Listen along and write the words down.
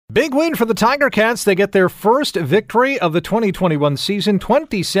Big win for the Tiger Cats. They get their first victory of the 2021 season,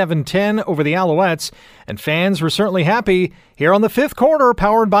 27-10 over the Alouettes, and fans were certainly happy. Here on the fifth quarter,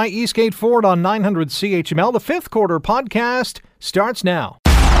 powered by Eastgate Ford on 900 CHML. The fifth quarter podcast starts now.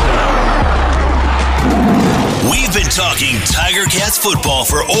 We've been talking Tiger Cats football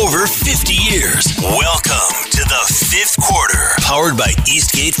for over 50 years. Welcome to the fifth quarter, powered by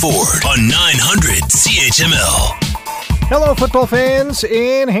Eastgate Ford on 900 CHML. Hello, football fans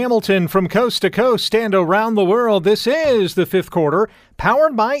in Hamilton, from coast to coast and around the world. This is the fifth quarter,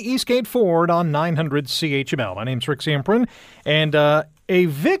 powered by Eastgate Ford on 900 CHML. My name's Rick Samprin, and a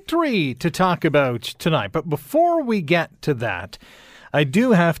victory to talk about tonight. But before we get to that, I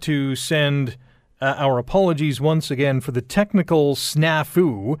do have to send our apologies once again for the technical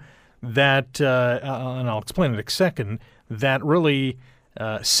snafu that, and I'll explain in a second, that really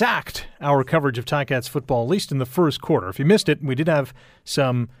sacked our coverage of Ticats football, at least in the first quarter. If you missed it, we did have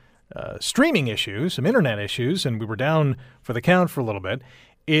some streaming issues, some internet issues, and we were down for the count for a little bit.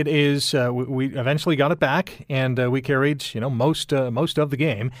 It is we eventually got it back, and we carried most of the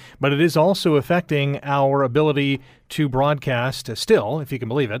game, but it is also affecting our ability to broadcast still, if you can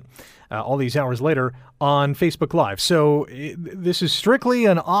believe it, all these hours later on Facebook Live. So this is strictly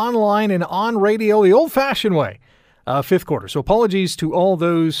an online and on radio, the old-fashioned way. Fifth quarter. So apologies to all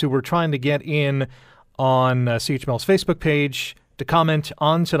those who were trying to get in on CHML's Facebook page to comment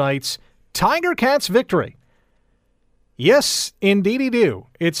on tonight's Tiger Cats victory. Yes, indeedy do.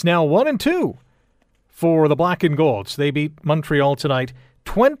 It's now 1-2 for the Black and Golds. They beat Montreal tonight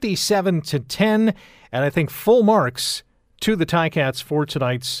 27-10, and I think full marks to the Ticats for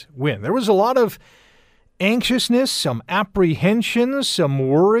tonight's win. There was a lot of anxiousness, some apprehension, some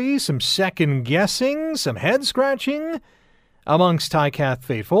worry, some second-guessing, some head-scratching amongst Ticat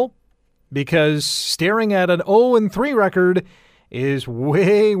faithful, because staring at an 0-3 record is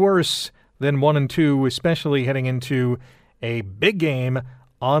way worse than 1-2, especially heading into a big game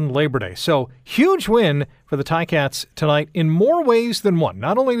on Labor Day. So, huge win for the Ticats tonight in more ways than one.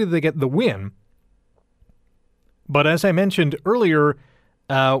 Not only did they get the win, but as I mentioned earlier,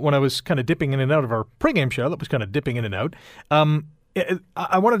 when I was kind of dipping in and out of our pregame show, that was kind of dipping in and out,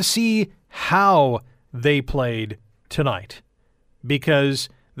 I wanted to see how they played tonight, because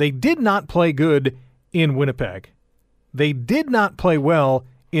they did not play good in Winnipeg. They did not play well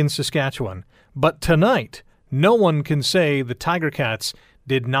in Saskatchewan. But tonight, no one can say the Tiger Cats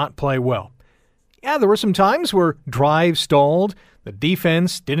did not play well. Yeah, there were some times where drives stalled, the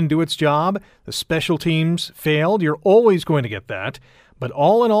defense didn't do its job, the special teams failed. You're always going to get that. But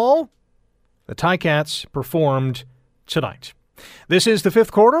all in all, the Ticats performed tonight. This is the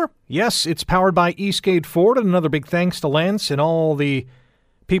fifth quarter. Yes, it's powered by Eastgate Ford, and another big thanks to Lance and all the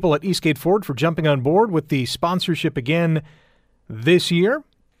people at Eastgate Ford for jumping on board with the sponsorship again this year.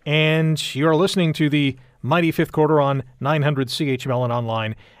 And you're listening to the mighty fifth quarter on 900 CHML and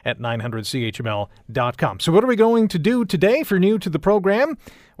online at 900CHML.com. So what are we going to do today if you're new to the program?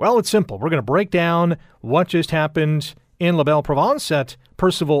 Well, it's simple. We're going to break down what just happened in La Belle Provence at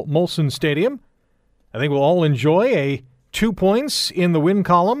Percival Molson Stadium. I think we'll all enjoy a 2 points in the win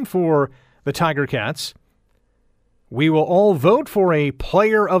column for the Tiger Cats. We will all vote for a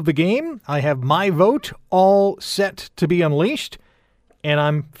player of the game. I have my vote all set to be unleashed, and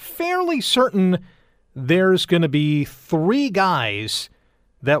I'm fairly certain there's going to be 3 guys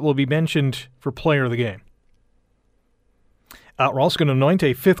that will be mentioned for player of the game. We're also going to anoint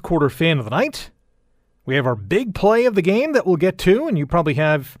a fifth quarter fan of the night. We have our big play of the game that we'll get to, and you probably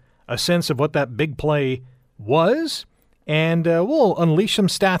have a sense of what that big play was. And we'll unleash some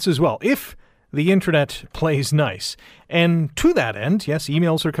stats as well, if the internet plays nice. And to that end, yes,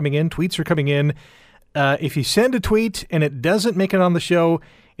 emails are coming in, tweets are coming in. If you send a tweet and it doesn't make it on the show,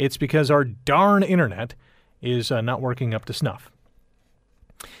 it's because our darn internet is not working up to snuff.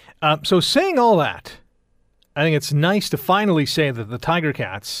 So saying all that, I think it's nice to finally say that the Tiger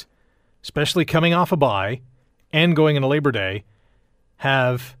Cats, especially coming off a bye and going into Labor Day,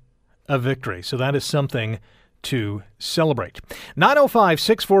 have a victory. So that is something to celebrate.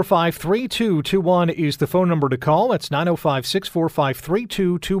 905-645-3221 is the phone number to call. That's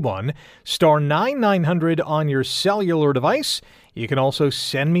 905-645-3221, star 9900 on your cellular device. You can also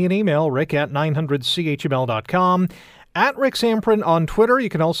send me an email, rick at 900chml.com, at Rick Samprin on Twitter. You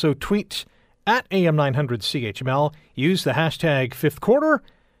can also tweet at AM900CHML. Use the hashtag fifth quarter.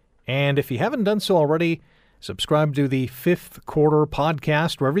 And if you haven't done so already, subscribe to the Fifth Quarter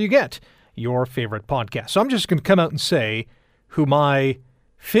podcast wherever you get your favorite podcast. So I'm just going to come out and say who my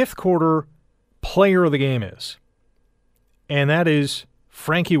fifth quarter player of the game is. And that is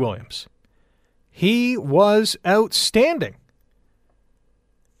Frankie Williams. He was outstanding.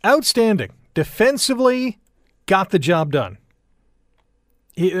 Outstanding. Defensively, got the job done.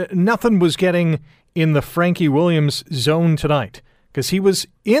 Nothing was getting in the Frankie Williams zone tonight because he was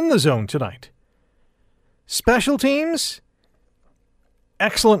in the zone tonight. Special teams,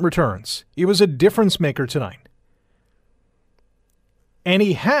 excellent returns. He was a difference maker tonight. And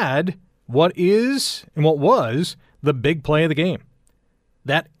he had what was the big play of the game.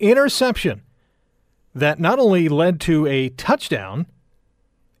 That interception that not only led to a touchdown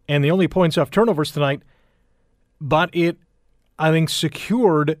and the only points off turnovers tonight, but it, I think,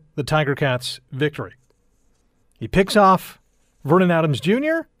 secured the Tiger Cats' victory. He picks off Vernon Adams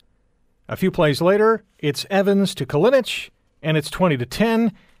Jr. A few plays later, it's Evans to Kalinic, and it's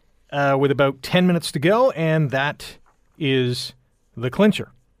 20-10 with about 10 minutes to go, and that is the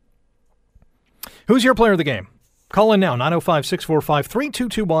clincher. Who's your player of the game? Call in now,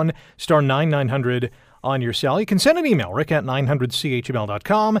 905-645-3221, star 9900 on your cell. You can send an email, rick at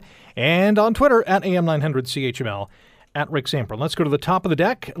 900chml.com, and on Twitter at am900chml, at Rick Sampron. Let's go to the top of the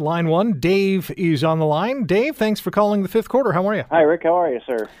deck. Line 1, Dave is on the line. Dave, thanks for calling the fifth quarter. How are you? Hi, Rick. How are you,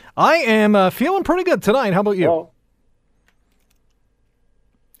 sir? I am feeling pretty good tonight. How about you? Hello,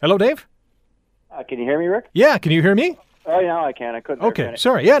 Hello, Dave? can you hear me, Rick? Yeah, can you hear me? Oh, yeah, I can. I couldn't. Okay,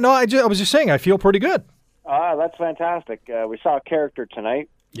 sorry. Yeah, no, I was just saying I feel pretty good. That's fantastic. We saw a character tonight.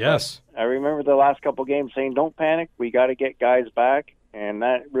 Yes. I remember the last couple games saying, don't panic. We got to get guys back. And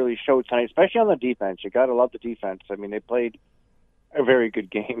that really showed tonight, especially on the defense. You got to love the defense. I mean, they played a very good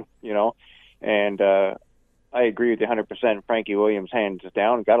game, and I agree with you 100%. Frankie Williams, hands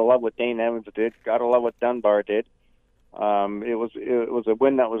down. Got to love what Dane Evans did. Got to love what Dunbar did. It was a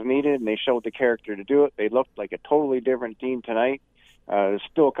win that was needed, and they showed the character to do it. They looked like a totally different team tonight. There's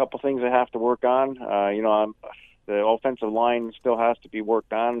still a couple things that have to work on. The offensive line still has to be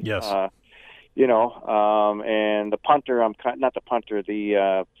worked on. Yes. And the punter,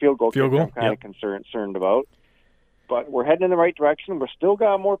 the field goal kicker, I'm kind of concerned about. But we're heading in the right direction. We're still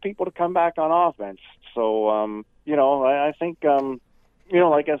got more people to come back on offense. So, I think,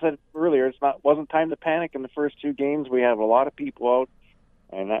 like I said earlier, wasn't time to panic in the first two games. We have a lot of people out.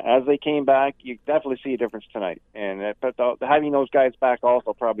 And as they came back, you definitely see a difference tonight. And having those guys back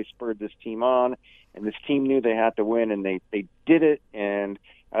also probably spurred this team on. And this team knew they had to win, and they did it. And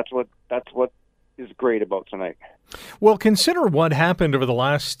that's what is great about tonight. Well, consider what happened over the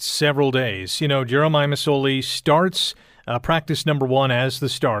last several days. Jeremiah Masoli starts practice number 1 as the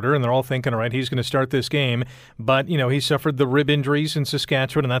starter, and they're all thinking, all right, he's going to start this game. But, he suffered the rib injuries in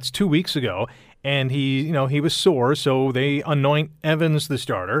Saskatchewan, and that's 2 weeks ago. And he was sore, so they anoint Evans the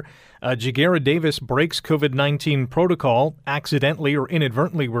starter. Jagera Davis breaks COVID-19 protocol accidentally or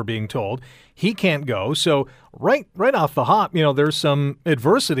inadvertently, we're being told. He can't go. So right off the hop, there's some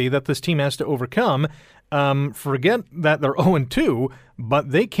adversity that this team has to overcome. Forget that they're 0-2,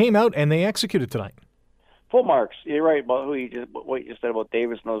 but they came out and they executed tonight. Full marks. You're right about what you said about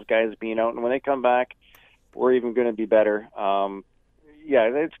Davis and those guys being out. And when they come back, we're even going to be better.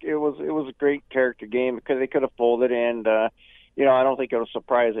 It was a great character game because they could have folded, and I don't think it'll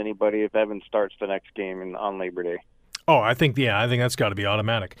surprise anybody if Evans starts the next game on Labor Day. Oh, I think that's got to be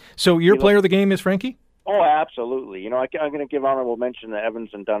automatic. So your player of the game is Frankie? Oh, absolutely. I'm going to give honorable mention to Evans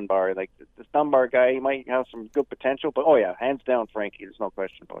and Dunbar. Like this Dunbar guy, he might have some good potential, but hands down, Frankie. There's no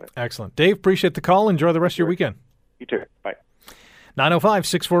question about it. Excellent, Dave. Appreciate the call. Enjoy the rest of your weekend. You too. Bye.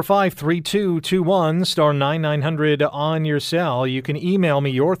 905-645-3221, star 9900 on your cell. You can email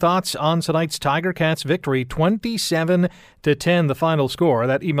me your thoughts on tonight's Tiger Cats victory, 27-10, the final score.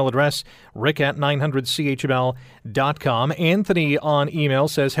 That email address, rick at 900chml.com. Anthony on email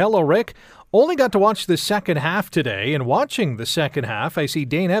says, hello, Rick. Only got to watch the second half today, and watching the second half, I see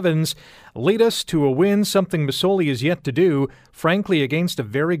Dane Evans lead us to a win, something Masoli is yet to do, frankly, against a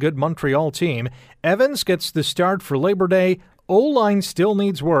very good Montreal team. Evans gets the start for Labor Day. O-line still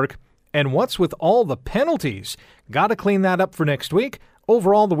needs work, and what's with all the penalties? Got to clean that up for next week.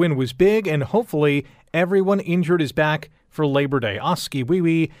 Overall, the win was big, and hopefully everyone injured is back for Labor Day. Oski wee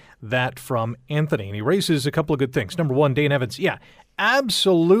wee, that from Anthony. And he raises a couple of good things. Number 1, Dane Evans. Yeah,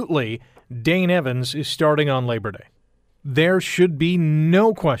 absolutely, Dane Evans is starting on Labor Day. There should be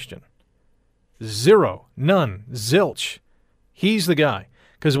no question. Zero, none, zilch. He's the guy.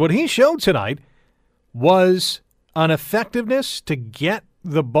 Because what he showed tonight was an effectiveness to get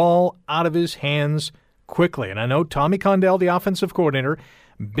the ball out of his hands quickly. And I know Tommy Condell, the offensive coordinator,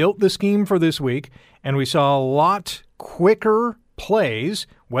 built the scheme for this week, and we saw a lot quicker plays,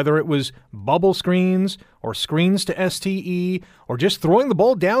 whether it was bubble screens or screens to STE or just throwing the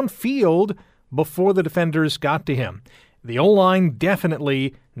ball downfield before the defenders got to him. The O-line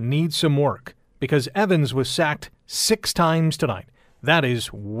definitely needs some work because Evans was sacked 6 times tonight. That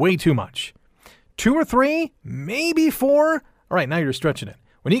is way too much. 2 or 3, maybe 4. All right, now you're stretching it.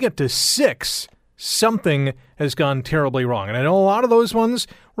 When you get to 6, something has gone terribly wrong. And I know a lot of those ones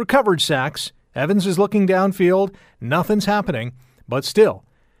were coverage sacks. Evans is looking downfield. Nothing's happening. But still,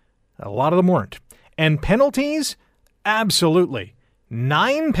 a lot of them weren't. And penalties? Absolutely.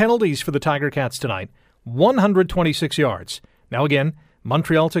 9 penalties for the Tiger Cats tonight. 126 yards. Now again,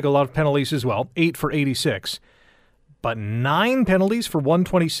 Montreal took a lot of penalties as well. 8 for 86. But 9 penalties for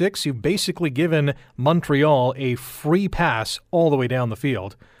 126. You've basically given Montreal a free pass all the way down the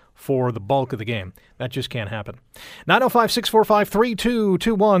field for the bulk of the game. That just can't happen.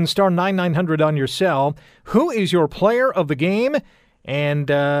 905-645-3221, star 9900 on your cell. Who is your player of the game? And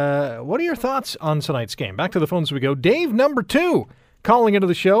what are your thoughts on tonight's game? Back to the phones we go. Dave, number 2, calling into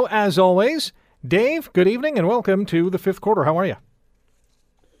the show as always. Dave, good evening and welcome to the fifth quarter. How are you?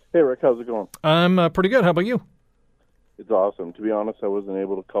 Hey, Rick, how's it going? I'm pretty good. How about you? It's awesome. To be honest, I wasn't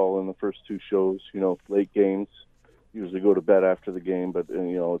able to call in the first 2 shows. Late games. Usually go to bed after the game, but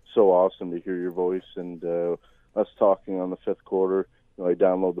it's so awesome to hear your voice and us talking on the fifth quarter. I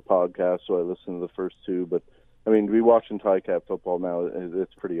download the podcast, so I listen to the first 2. But to be watching Ticats football now,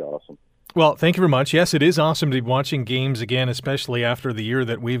 it's pretty awesome. Well, thank you very much. Yes, it is awesome to be watching games again, especially after the year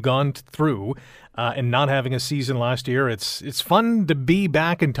that we've gone through and not having a season last year. It's fun to be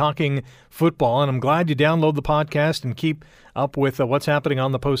back and talking football, and I'm glad you download the podcast and keep up with what's happening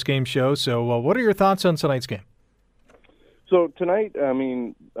on the post-game show. So what are your thoughts on tonight's game? So tonight,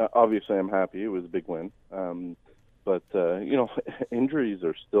 obviously I'm happy. It was a big win. But injuries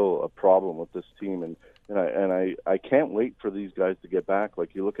are still a problem with this team, and I can't wait for these guys to get back.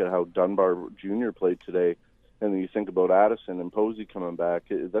 Like, you look at how Dunbar Jr. played today, and then you think about Addison and Posey coming back.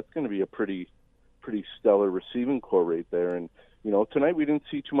 That's going to be a pretty stellar receiving core right there. And tonight we didn't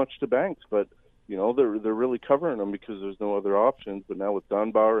see too much to Banks, but they're really covering them because there's no other options. But now with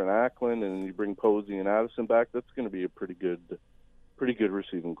Dunbar and Ackland, and you bring Posey and Addison back, that's going to be a pretty good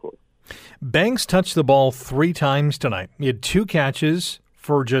receiving core. Banks touched the ball 3 times tonight. He had 2 catches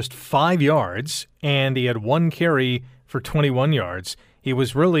for just 5 yards, and he had 1 carry for 21 yards. He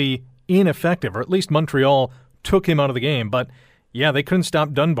was really ineffective, or at least Montreal took him out of the game. But, yeah, they couldn't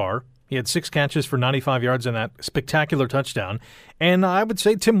stop Dunbar. He had 6 catches for 95 yards in that spectacular touchdown. And I would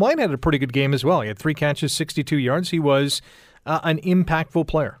say Tim White had a pretty good game as well. He had 3 catches, 62 yards. He was an impactful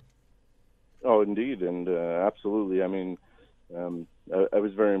player. Oh, indeed, and absolutely. I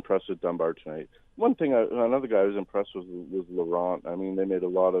was very impressed with Dunbar tonight. Another guy I was impressed with was Laurent. They made a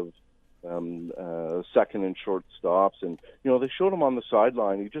lot of second and short stops, and they showed him on the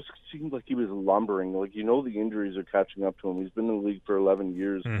sideline. He just seemed like he was lumbering. The injuries are catching up to him. He's been in the league for 11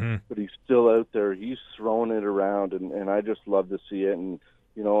 years, but he's still out there. He's throwing it around, and I just love to see it. And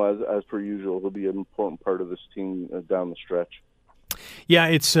as per usual, he'll be an important part of this team down the stretch. Yeah,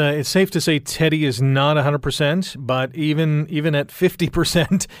 it's safe to say Teddy is not 100%, but even at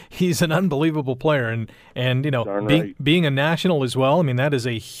 50%, he's an unbelievable player. And being a national as well, that is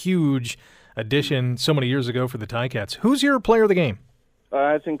a huge addition so many years ago for the Ticats. Who's your player of the game?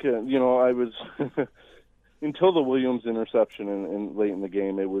 I think, I was until the Williams interception and late in the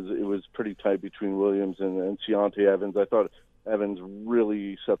game, it was pretty tight between Williams and Ciante Evans. I thought Evans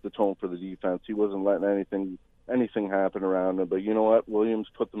really set the tone for the defense. He wasn't letting anything happen around him. But you know what? Williams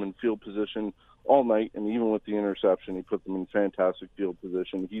put them in field position all night, and even with the interception, he put them in fantastic field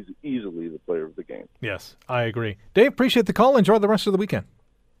position. He's easily the player of the game. Yes, I agree. Dave, appreciate the call. Enjoy the rest of the weekend.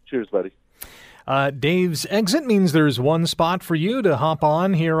 Cheers, buddy. Dave's exit means there's one spot for you to hop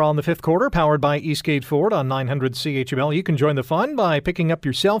on here on the fifth quarter, powered by Eastgate Ford on 900 CHML. You can join the fun by picking up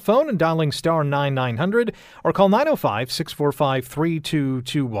your cell phone and dialing star 9900 or call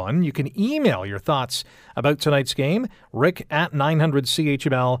 905-645-3221. You can email your thoughts about tonight's game,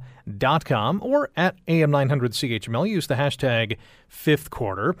 rick@900CHML.com or at AM900CHML. Use the hashtag fifth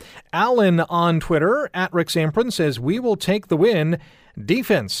quarter. Alan on Twitter, @RickSamprin, says, we will take the win.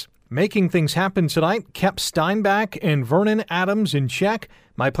 Defense making things happen tonight kept Steinbach and Vernon Adams in check.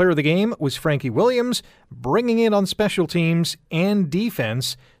 My player of the game was Frankie Williams, bringing it on special teams and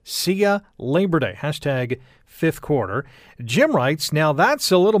defense. See ya Labor Day. Hashtag fifth quarter. Jim writes, now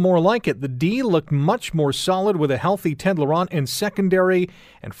that's a little more like it. The D looked much more solid with a healthy Ted Laurent in secondary,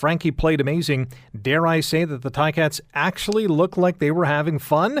 and Frankie played amazing. Dare I say that the Ticats actually looked like they were having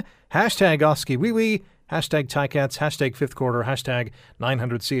fun? Hashtag Oski Wee Wee. Hashtag Ticats, hashtag fifth quarter, hashtag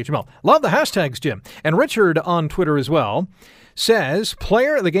 900CHML. Love the hashtags, Jim. And Richard on Twitter as well says,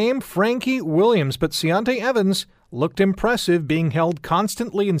 player of the game, Frankie Williams, but Ciante Evans looked impressive, being held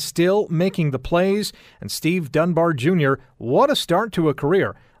constantly and still making the plays. And Steve Dunbar Jr., what a start to a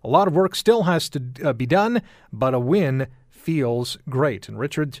career. A lot of work still has to be done, but a win feels great. And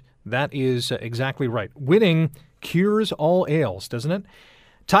Richard, that is exactly right. Winning cures all ails, doesn't it?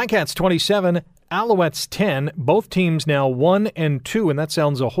 Ticats 27, Alouettes 10. Both teams now 1-2, and that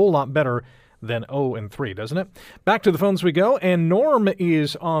sounds a whole lot better than 0-3, doesn't it? Back to the phones we go, and Norm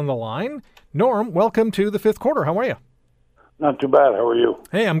is on the line. Norm, welcome to the fifth quarter. How are you? Not too bad. How are you?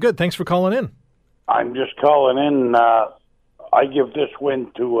 Hey, I'm good. Thanks for calling in. I'm just calling in. I give this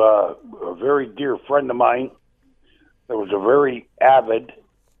win to a very dear friend of mine that was a very avid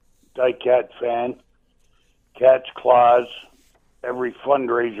Ticat fan. Cat's Claws, every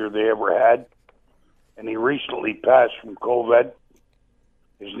fundraiser they ever had. And he recently passed from COVID.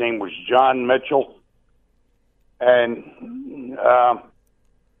 His name was John Mitchell. And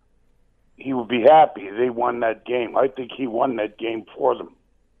he would be happy they won that game. I think he won that game for them.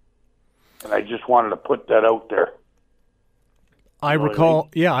 And I just wanted to put that out there. I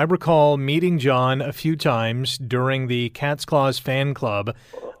recall meeting John a few times during the Cat's Claws Fan Club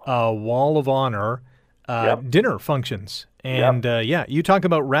Wall of Honor dinner functions. And, you talk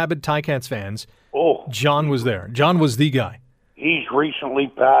about rabid Ticats fans. Oh, John was there. John was the guy. He's recently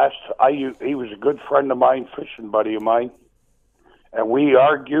passed. He was a good friend of mine, fishing buddy of mine. And we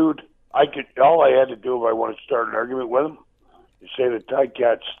argued. All I had to do if I wanted to start an argument with him is say the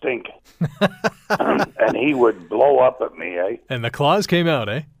Ticats stink. And he would blow up at me, eh? And the claws came out,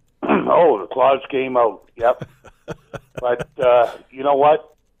 eh? Oh, the claws came out, yep. But you know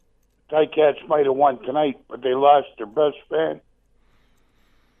what? Ticats might have won tonight, but they lost their best fan.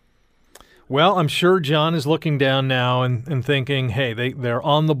 Well, I'm sure John is looking down now and thinking, hey, they're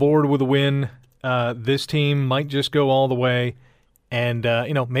on the board with a win. This team might just go all the way. And,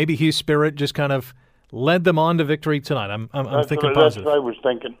 maybe his spirit just kind of led them on to victory tonight. I'm thinking positive. That's what I was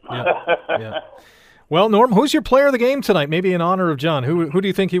thinking. Yeah. Well, Norm, who's your player of the game tonight? Maybe in honor of John. Who do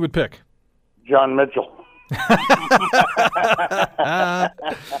you think he would pick? John Mitchell.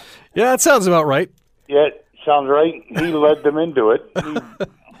 Yeah, that sounds about right. Yeah, sounds right. He led them into it.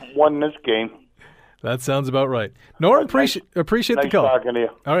 He won this game. That sounds about right. Norm, appreciate the call. Nice talking to you.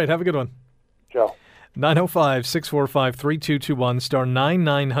 All right, have a good one. Ciao. 905-645-3221, star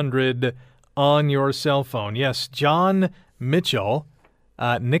 9900 on your cell phone. Yes, John Mitchell,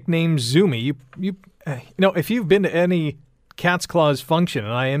 nicknamed Zoomy. You if you've been to any Cat's Claws function,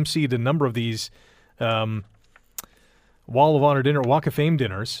 and I emceed a number of these Wall of Honor dinner, Walk of Fame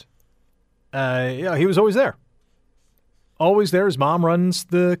dinners, he was always there. Always there. His mom runs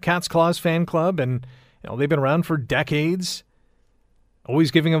the Cat's Claws fan club, and they've been around for decades.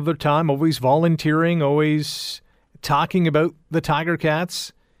 Always giving of their time, always volunteering, always talking about the Tiger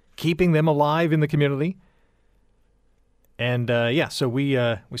Cats, keeping them alive in the community. And, so we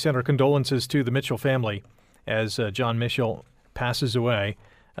send our condolences to the Mitchell family as John Mitchell passes away.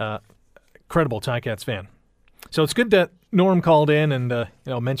 Credible Ticats fan. So it's good that Norm called in and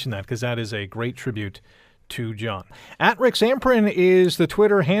mentioned that, because that is a great tribute to John. At Rick Samprin is the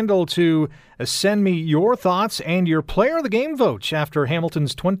Twitter handle to send me your thoughts and your player of the game votes after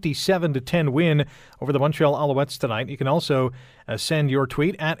Hamilton's 27-10 win over the Montreal Alouettes tonight. You can also send your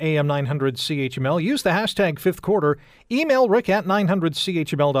tweet at AM900CHML. Use the hashtag fifth quarter. Email Rick at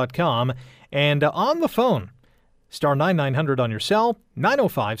 900CHML.com. And on the phone, star 9900 on your cell,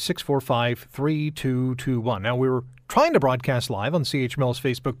 905-645-3221. Now, we were trying to broadcast live on CHML's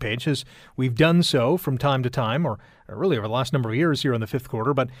Facebook page, as we've done so from time to time, or really over the last number of years here in the fifth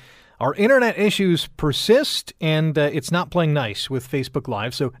quarter, but our internet issues persist, and it's not playing nice with Facebook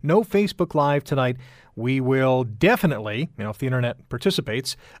Live, so no Facebook Live tonight. We will definitely, if the internet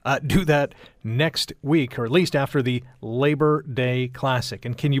participates, do that next week, or at least after the Labor Day Classic.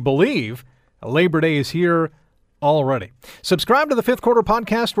 And can you believe Labor Day is here already? Subscribe to the Fifth Quarter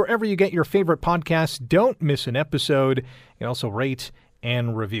Podcast wherever you get your favorite podcasts. Don't miss an episode. You can also rate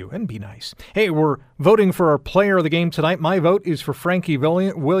and review, and be nice. Hey, we're voting for our player of the game tonight. My vote is for Frankie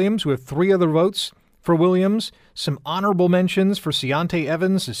Williams, with 3 other votes for Williams. Some honorable mentions for Ciante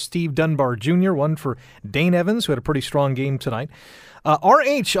Evans, Steve Dunbar Jr., one for Dane Evans, who had a pretty strong game tonight.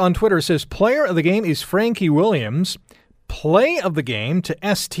 RH on Twitter says player of the game is Frankie Williams. Play of the game to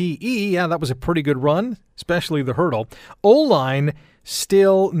STE. Yeah, that was a pretty good run, especially the hurdle. O-line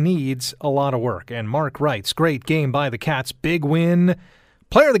still needs a lot of work. And Mark writes, great game by the Cats. Big win.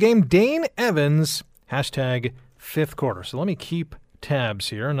 Player of the game, Dane Evans. Hashtag fifth quarter. So let me keep tabs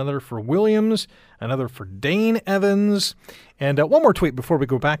here. Another for Williams, another for Dane Evans. And one more tweet before we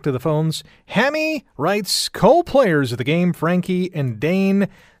go back to the phones. Hammy writes, co-players of the game, Frankie and Dane.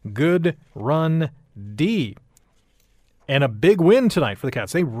 Good run, D. And a big win tonight for the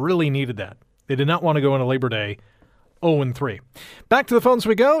Cats. They really needed that. They did not want to go into Labor Day 0-3. Back to the phones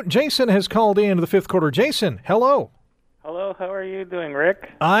we go. Jason has called in to the fifth quarter. Jason, hello. Hello, how are you doing,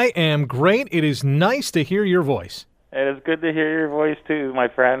 Rick? I am great. It is nice to hear your voice. It is good to hear your voice, too, my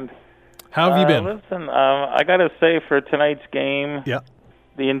friend. How have you been? Listen, I got to say, for tonight's game, Yeah.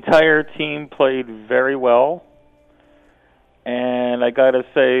 the entire team played very well. And I got to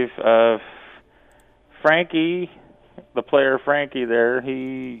say, Frankie, the player Frankie there,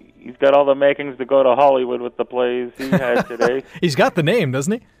 he's got all the makings to go to Hollywood with the plays he had today. He's got the name,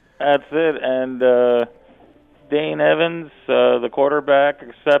 doesn't he? That's it. And Dane Evans, the quarterback,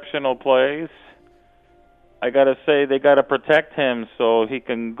 exceptional plays. I got to say, they got to protect him so he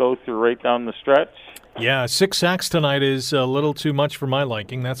can go through right down the stretch. Yeah, 6 sacks tonight is a little too much for my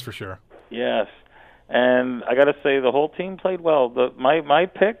liking, that's for sure. Yes. And I got to say, the whole team played well. My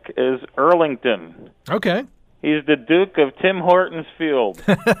pick is Earlington. Okay. He's the Duke of Tim Hortons Field.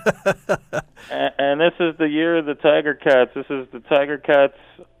 and this is the year of the Tiger Cats. This is the Tiger Cats'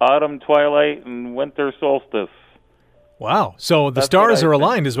 autumn, twilight, and winter solstice. Wow. So the stars are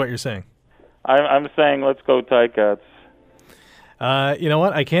aligned is what you're saying. I'm saying let's go Ticats. You know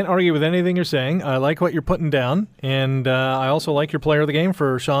what? I can't argue with anything you're saying. I like what you're putting down, and I also like your player of the game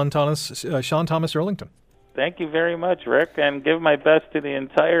for Sean Thomas Earlington. Thank you very much, Rick, and give my best to the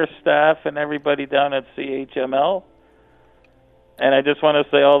entire staff and everybody down at CHML. And I just want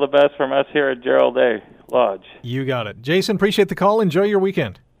to say all the best from us here at Gerald A. Lodge. You got it. Jason, appreciate the call. Enjoy your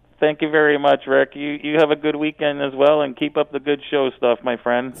weekend. Thank you very much, Rick. You have a good weekend as well, and keep up the good show stuff, my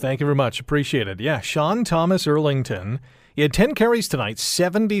friend. Thank you very much. Appreciate it. Yeah, Sean Thomas Earlington. He had 10 carries tonight,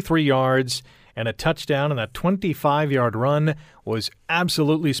 73 yards, and a touchdown, and that 25-yard run was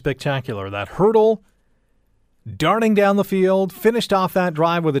absolutely spectacular. That hurdle, darting down the field, finished off that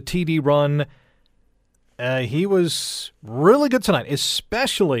drive with a TD run. He was really good tonight,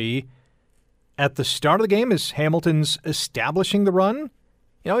 especially at the start of the game as Hamilton's establishing the run.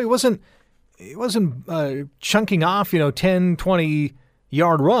 You know, he wasn't chunking off, 10,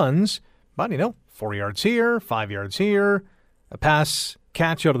 20-yard runs, but, 4 yards here, 5 yards here, a pass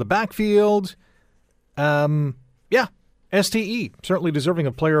catch out of the backfield. STE, certainly deserving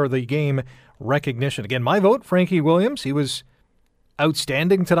of player of the game recognition. Again, my vote, Frankie Williams. He was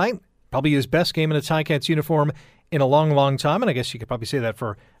outstanding tonight. Probably his best game in a Ticats uniform in a long, long time. And I guess you could probably say that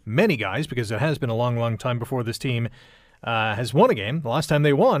for many guys because it has been a long, long time before this team has won a game. The last time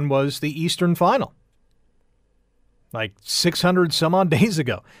they won was the Eastern Final, like 600 some odd days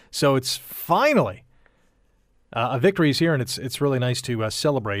ago. So it's finally a victory is here, and it's really nice to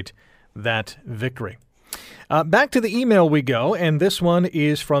celebrate that victory. Back to the email we go, and this one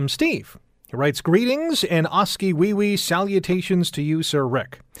is from Steve. He writes, "Greetings and Oski Wee Wee salutations to you, Sir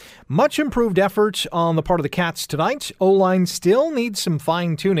Rick. Much improved effort on the part of the Cats tonight. O-line still needs some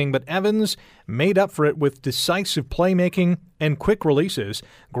fine-tuning, but Evans made up for it with decisive playmaking and quick releases.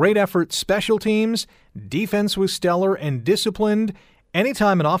 Great effort special teams. Defense was stellar and disciplined.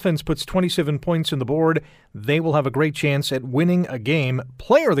 Anytime an offense puts 27 points on the board, they will have a great chance at winning a game.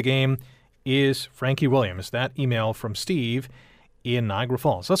 Player of the game is Frankie Williams." That email from Steve in Niagara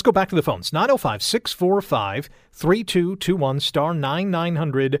Falls. Let's go back to the phones. 905-645-3221, star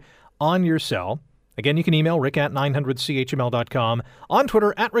 9900 on your cell. Again, you can email Rick at 900CHML.com. On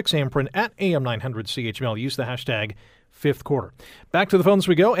Twitter, at Rick Samprin, at AM900CHML. Use the hashtag fifth quarter. Back to the phones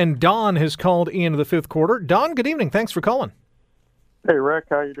we go, and Don has called in the fifth quarter. Don, good evening. Thanks for calling. Hey, Rick.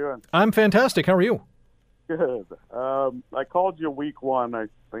 How you doing? I'm fantastic. How are you? Good. I called you week one. I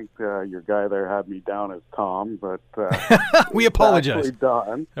think your guy there had me down as Tom, but we apologize. Actually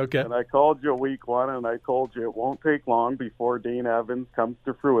done. Okay. And I called you week one, and I told you it won't take long before Dane Evans comes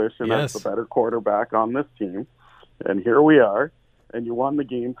to fruition as the better quarterback on this team. And here we are. And you won the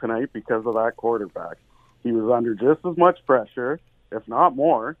game tonight because of that quarterback. He was under just as much pressure, if not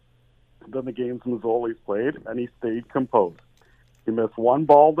more, than the games Mazzoli's played, and he stayed composed. He missed one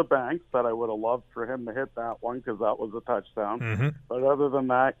ball to Banks that I would have loved for him to hit that one because that was a touchdown. Mm-hmm. But other than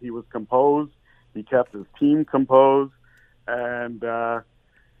that, he was composed. He kept his team composed, and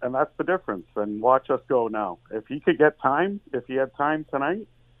that's the difference. And watch us go now. If he could get time, if he had time tonight,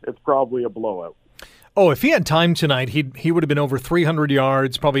 it's probably a blowout. Oh, if he had time tonight, he would have been over 300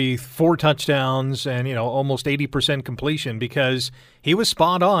 yards, probably 4 touchdowns, and almost 80% completion because he was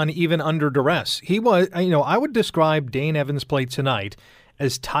spot on even under duress. He was, I would describe Dane Evans' play tonight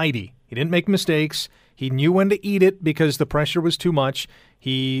as tidy. He didn't make mistakes. He knew when to eat it because the pressure was too much.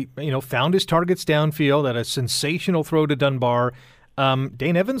 He, found his targets downfield at a sensational throw to Dunbar.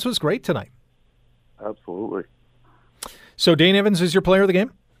 Dane Evans was great tonight. Absolutely. So Dane Evans is your player of the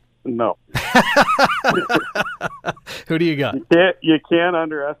game? No. Who do you got? You can't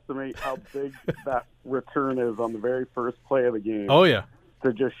underestimate how big that return is on the very first play of the game. Oh, yeah.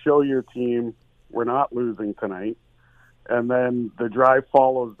 To just show your team we're not losing tonight. And then the drive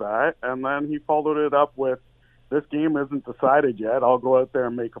follows that. And then he followed it up with, this game isn't decided yet. I'll go out there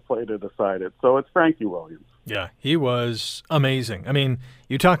and make a play to decide it. So it's Frankie Williams. Yeah, he was amazing. I mean,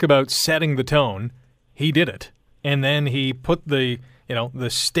 you talk about setting the tone. He did it. And then he put the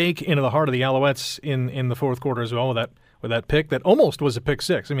stake into the heart of the Alouettes in the fourth quarter as well with that pick that almost was a pick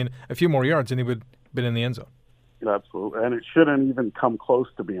six. I mean, a few more yards and he would have been in the end zone. Absolutely. And it shouldn't even come close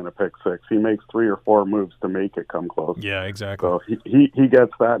to being a pick six. He makes 3 or 4 moves to make it come close. Yeah, exactly. So he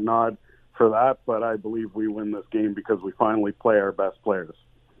gets that nod for that, but I believe we win this game because we finally play our best players.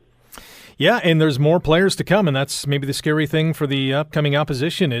 Yeah, and there's more players to come, and that's maybe the scary thing for the upcoming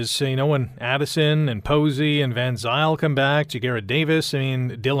opposition is, when Addison and Posey and Van Zyl come back, Jagarrett Davis,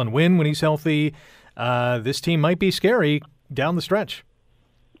 Dylan Wynn when he's healthy, this team might be scary down the stretch.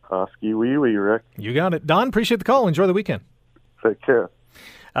 Ski wee wee, Rick. You got it. Don, appreciate the call. Enjoy the weekend. Take care.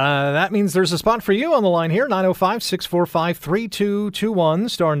 That means there's a spot for you on the line here, 905-645-3221,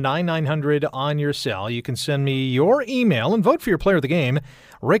 star 9900 on your cell. You can send me your email and vote for your player of the game,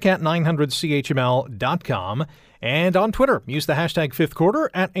 rick@900chml.com. And on Twitter, use the hashtag 5th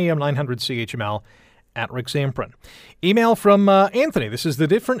quarter at AM900CHML at Rick Zamprin. Email from Anthony. This is the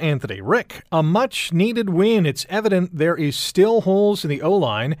different Anthony. Rick, a much-needed win. It's evident there is still holes in the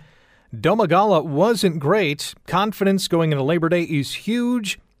O-line. Domagala wasn't great. Confidence going into Labor Day is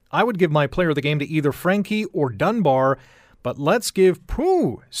huge. I would give my player of the game to either Frankie or Dunbar, but let's give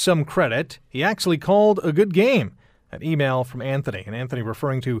Prue some credit. He actually called a good game. An email from Anthony, and Anthony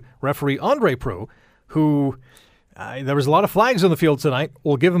referring to referee Andre Prue, who there was a lot of flags on the field tonight.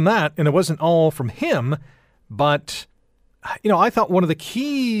 We'll give him that, and it wasn't all from him, but I thought one of the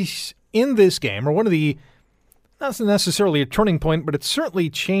keys in this game, or one of the not necessarily a turning point, but it certainly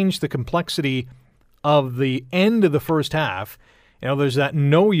changed the complexity of the end of the first half. There's that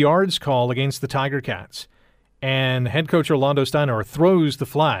no yards call against the Tiger Cats. And head coach Orlando Steiner throws the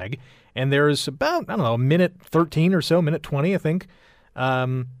flag. And there's about, minute 13 or so, minute 20, I think.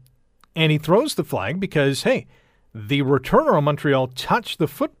 And he throws the flag because, hey, the returner on Montreal touched the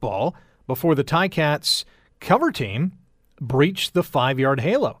football before the Ticats cover team breached the 5-yard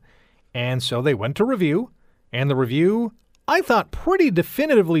halo. And so they went to review. And the review, I thought, pretty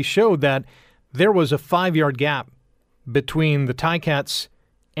definitively showed that there was a 5-yard gap between the Ticats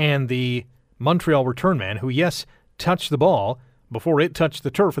and the Montreal return man, who, yes, touched the ball before it touched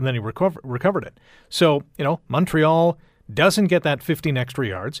the turf, and then he recovered it. So, Montreal doesn't get that 15 extra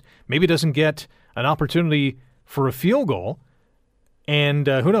yards, maybe doesn't get an opportunity for a field goal, and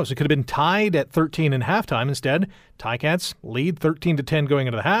who knows, it could have been tied at 13 in halftime. Instead, Ticats lead 13-10 going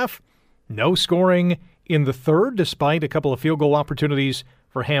into the half. No scoring in the third, despite a couple of field goal opportunities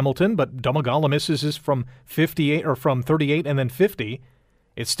for Hamilton, but Domagala misses his from 58 or from 38 and then 50.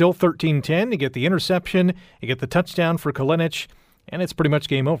 It's still 13-10. You get the interception, you get the touchdown for Kalinic, and it's pretty much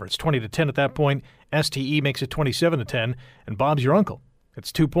game over. It's 20-10 at that point. STE makes it 27-10, and Bob's your uncle.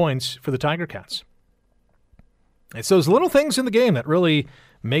 It's 2 points for the Tiger Cats. It's those little things in the game that really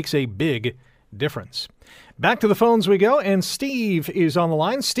makes a big difference. Back to the phones we go, and Steve is on the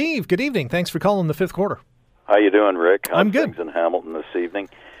line. Steve, good evening. Thanks for calling the 5th quarter. How you doing, Rick? I'm good. Things in Hamilton this evening.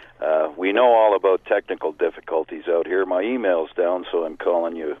 We know all about technical difficulties out here. My email's down, so I'm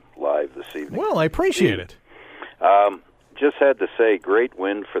calling you live this evening. Well, I appreciate it. Just had to say, great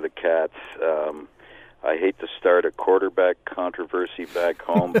win for the Cats. I hate to start a quarterback controversy back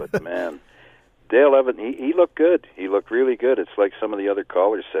home, but man, Dale Evans, he looked good. He looked really good. It's like some of the other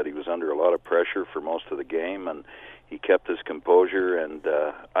callers said. He was under a lot of pressure for most of the game, and he kept his composure. And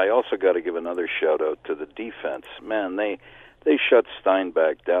I also got to give another shout-out to the defense. Man, they shut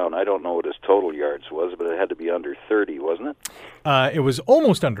Steinbach down. I don't know what his total yards was, but it had to be under 30, wasn't it? It was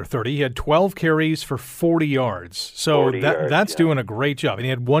almost under 30. He had 12 carries for 40 yards. So 40 that's doing a great job. And he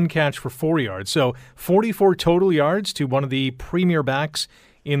had 1 catch for 4 yards. So 44 total yards to one of the premier backs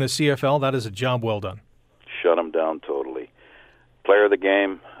in the CFL. That is a job well done. Shut him down totally. Player of the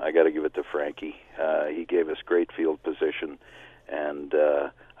game, I got to give it to Frankie. He gave us great field position, and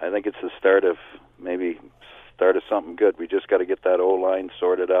I think it's the start of something good. We just got to get that O-line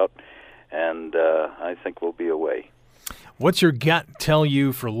sorted out, and I think we'll be away. What's your gut tell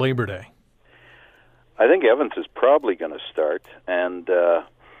you for Labor Day? I think Evans is probably going to start, and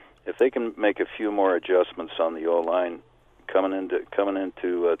if they can make a few more adjustments on the O-line coming into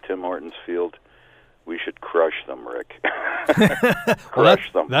Tim Hortons field, we should crush them, Rick.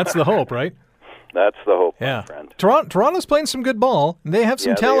 Crush them. That's the hope, right? That's the hope, my friend. Toronto's playing some good ball. They have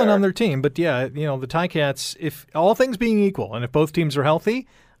some talent on their team, but the Ticats, if all things being equal, and if both teams are healthy,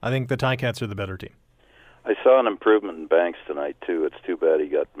 I think the Ticats are the better team. I saw an improvement in Banks tonight too. It's too bad he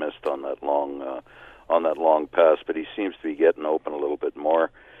got missed on that long on that long pass, but he seems to be getting open a little bit more.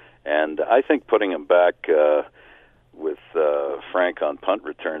 And I think putting him back with Frank on punt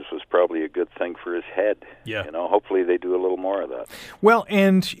returns was probably a good thing for his head. Yeah. Hopefully they do a little more of that. Well,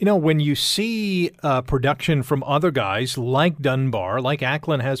 and, when you see production from other guys like Dunbar, like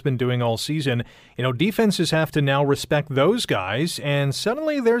Acklin has been doing all season, defenses have to now respect those guys, and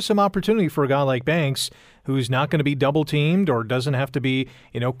suddenly there's some opportunity for a guy like Banks who's not going to be double-teamed or doesn't have to be,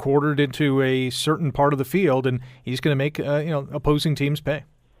 quartered into a certain part of the field, and he's going to make, opposing teams pay.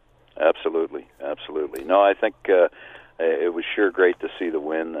 Absolutely. No, I think it was sure great to see the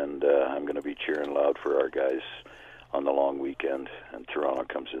win, and I'm going to be cheering loud for our guys on the long weekend. And Toronto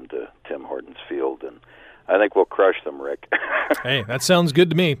comes into Tim Hortons Field, and I think we'll crush them, Rick. Hey, that sounds good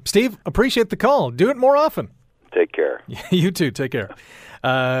to me. Steve, appreciate the call. Do it more often. Take care. You too. Take care.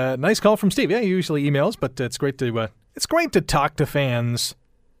 Nice call from Steve. Yeah, he usually emails, but it's great to talk to fans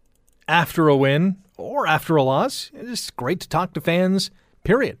after a win or after a loss. It's great to talk to fans.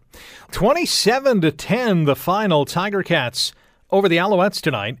 Period. 27-10, the final. Tiger Cats over the Alouettes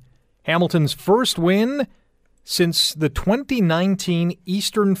tonight. Hamilton's first win since the 2019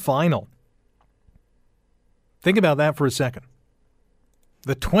 Eastern Final. Think about that for a second.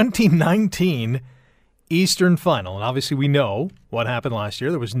 The 2019 Eastern Final. And obviously we know what happened last year.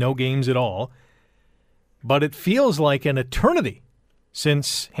 There was no games at all. But it feels like an eternity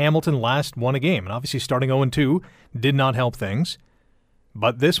since Hamilton last won a game. And obviously starting 0-2 did not help things.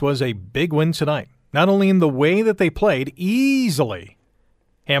 But this was a big win tonight. Not only in the way that they played, easily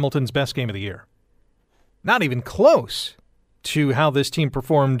Hamilton's best game of the year. Not even close to how this team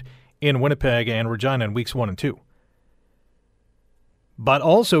performed in Winnipeg and Regina in weeks 1 and 2. But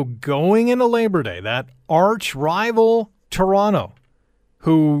also going into Labor Day, that arch rival Toronto,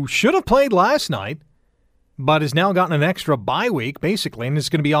 who should have played last night, but has now gotten an extra bye week, basically, and is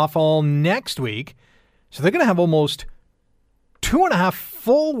going to be off all next week. So they're going to have almost 2.5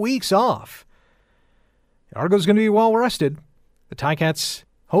 full weeks off. Argo's going to be well rested. The Ticats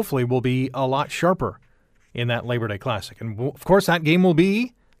hopefully will be a lot sharper in that Labor Day Classic. And, of course, that game will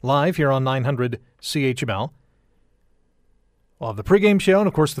be live here on 900 CHML. We'll have the pregame show and,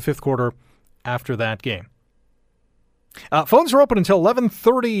 of course, the fifth quarter after that game. Phones are open until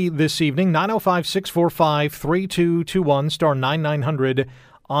 11:30 this evening, 905-645-3221, star 9900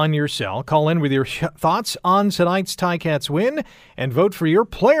 on your cell. Call in with your thoughts on tonight's Ticats win and vote for your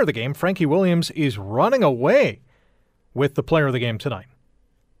player of the game. Frankie Williams is running away with the player of the game tonight.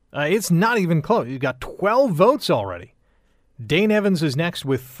 It's not even close. You've got 12 votes already. Dane Evans is next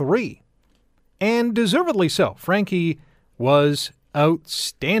with 3. And deservedly so. Frankie was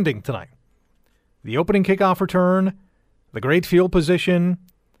outstanding tonight. The opening kickoff return, the great field position,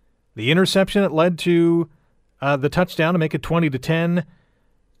 the interception that led to the touchdown to make it 20-10.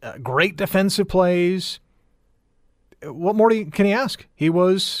 Great defensive plays. What more can you ask? He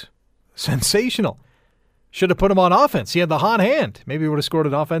was sensational. Should have put him on offense. He had the hot hand. Maybe he would have scored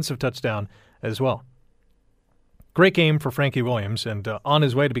an offensive touchdown as well. Great game for Frankie Williams, and on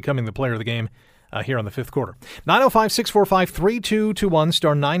his way to becoming the player of the game here on the fifth quarter. 905-645-3221,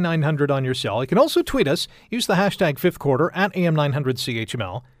 star 9900 on your cell. You can also tweet us. Use the hashtag fifth quarter at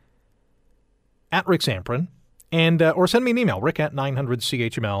AM900CHML, at Rick Samprin. And or send me an email,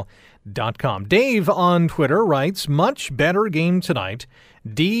 rick@900chml.com. Dave on Twitter writes, much better game tonight.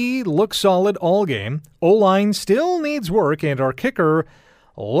 D looks solid all game. O-line still needs work, and our kicker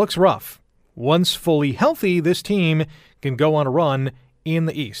looks rough. Once fully healthy, this team can go on a run in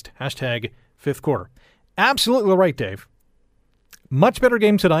the East. Hashtag fifth quarter. Absolutely right, Dave. Much better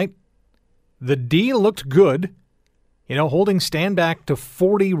game tonight. The D looked good, holding Stanback to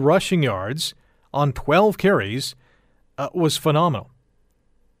 40 rushing yards on 12 carries was phenomenal.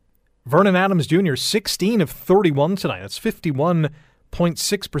 Vernon Adams Jr., 16 of 31 tonight. That's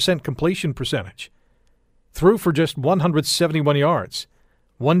 51.6% completion percentage. Threw for just 171 yards.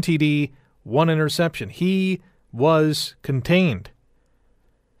 1 TD, 1 interception. He was contained.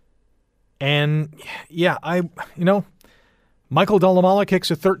 And, yeah, Michael Delamala kicks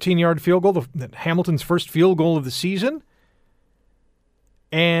a 13-yard field goal, Hamilton's first field goal of the season.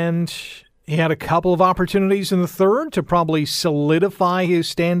 And he had a couple of opportunities in the third to probably solidify his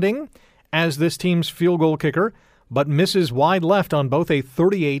standing as this team's field goal kicker, but misses wide left on both a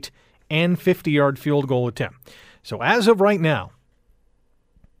 38 and 50-yard field goal attempt. So as of right now,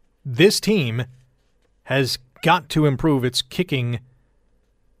 this team has got to improve its kicking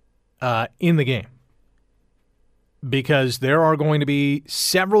in the game, because there are going to be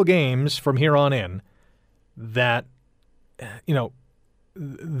several games from here on in that,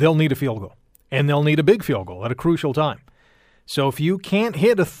 they'll need a field goal, and they'll need a big field goal at a crucial time. So if you can't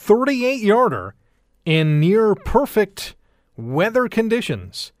hit a 38-yarder in near perfect weather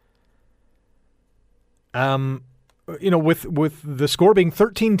conditions. With the score being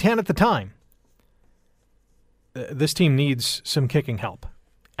 13-10 at the time, this team needs some kicking help.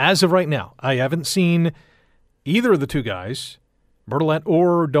 As of right now, I haven't seen either of the two guys, Bertolet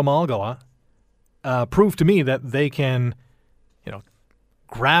or Domalgala, prove to me that they can,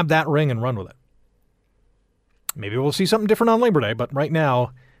 grab that ring and run with it. Maybe we'll see something different on Labor Day, but right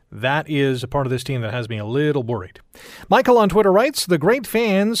now, that is a part of this team that has me a little worried. Michael on Twitter writes, the great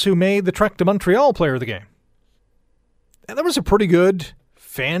fans who made the trek to Montreal player of the game. And there was a pretty good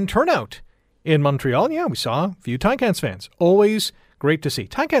fan turnout in Montreal. Yeah, we saw a few Ticats fans. Always great to see.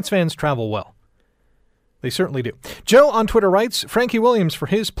 Ticats fans travel well. They certainly do. Joe on Twitter writes, Frankie Williams for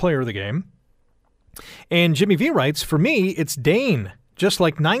his player of the game. And Jimmy V writes, for me, it's Dane. Just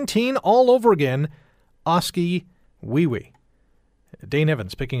like 19 all over again, Oski Wee Wee. Dane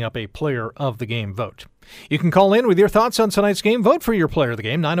Evans picking up a player of the game vote. You can call in with your thoughts on tonight's game. Vote for your player of the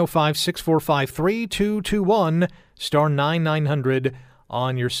game, 905-645-3221, star 9900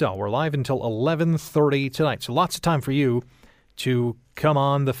 on your cell. We're live until 11:30 tonight, so lots of time for you to come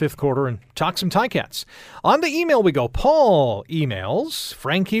on the fifth quarter and talk some Ticats. On the email we go. Paul emails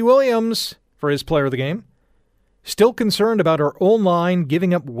Frankie Williams for his player of the game. Still concerned about our own line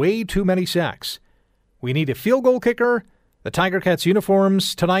giving up way too many sacks. We need a field goal kicker. The Tiger Cats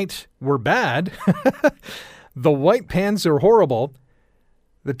uniforms tonight were bad. The white pants are horrible.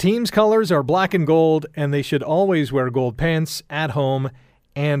 The team's colors are black and gold, and they should always wear gold pants at home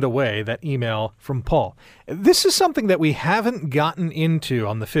and away. That email from Paul. This is something that we haven't gotten into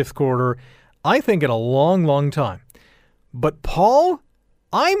on the fifth quarter, I think, in a long, long time. But Paul,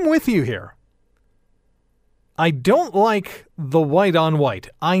 I'm with you here. I don't like the white on white.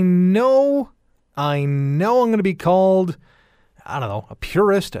 I know I'm going to be called, I don't know, a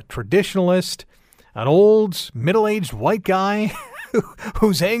purist, a traditionalist, an old, middle-aged white guy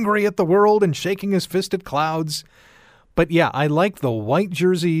who's angry at the world and shaking his fist at clouds. But yeah, I like the white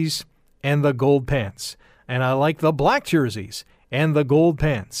jerseys and the gold pants. And I like the black jerseys and the gold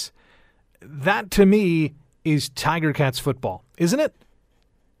pants. That, to me, is Tiger Cats football, isn't it?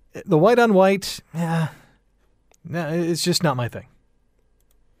 The white on white, it's just not my thing.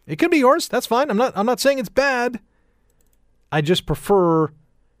 It could be yours. That's fine. I'm not saying it's bad. I just prefer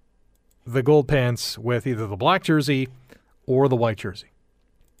the gold pants with either the black jersey or the white jersey.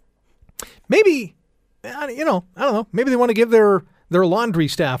 Maybe, I don't know. Maybe they want to give their laundry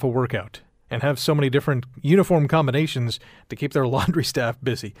staff a workout and have so many different uniform combinations to keep their laundry staff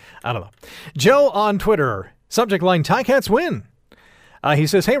busy. I don't know. Joe on Twitter, subject line, Ticats win. He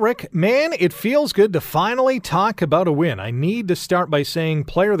says, hey, Rick, man, it feels good to finally talk about a win. I need to start by saying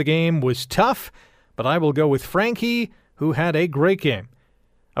player of the game was tough, but I will go with Frankie, who had a great game.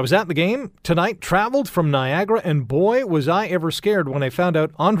 I was at the game tonight, traveled from Niagara, and boy, was I ever scared when I found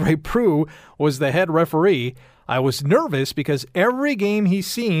out Andre Proulx was the head referee. I was nervous because every game he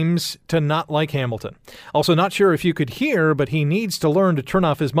seems to not like Hamilton. Also, not sure if you could hear, but he needs to learn to turn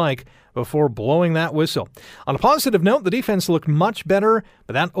off his mic before blowing that whistle. On a positive note, the defense looked much better,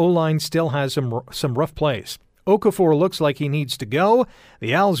 but that O-line still has some rough plays. Okafor looks like he needs to go.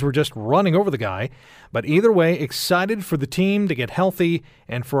 The Owls were just running over the guy. But either way, excited for the team to get healthy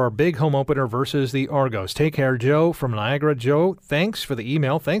and for our big home opener versus the Argos. Take care, Joe from Niagara. Joe, thanks for the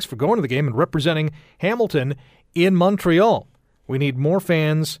email. Thanks for going to the game and representing Hamilton in Montreal. We need more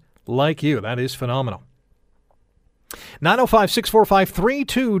fans like you. That is phenomenal.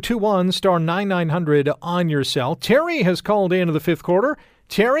 905-645-3221, star 9900 on your cell. Terry has called into the fifth quarter.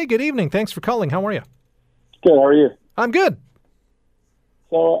 Terry, good evening. Thanks for calling. How are you? Good. How are you? I'm good.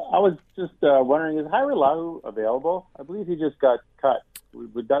 So I was just wondering, is Jairo Lahu available? I believe he just got cut.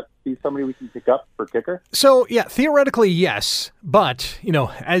 Would that be somebody we can pick up for kicker? So, yeah, theoretically, yes. But,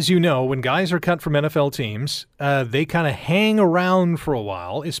 as you know, when guys are cut from NFL teams, they kind of hang around for a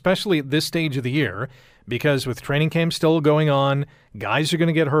while, especially at this stage of the year, because with training camp still going on, guys are going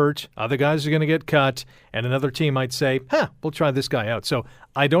to get hurt, other guys are going to get cut, and another team might say, we'll try this guy out. So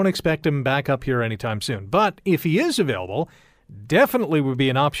I don't expect him back up here anytime soon. But if he is available, definitely would be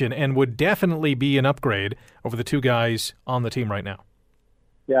an option and would definitely be an upgrade over the two guys on the team right now.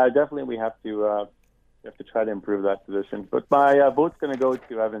 Yeah, definitely we have to try to improve that position. But my vote's going to go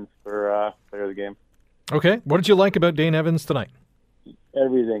to Evans for player of the game. Okay. What did you like about Dane Evans tonight?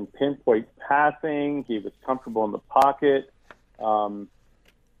 Everything. Pinpoint passing. He was comfortable in the pocket.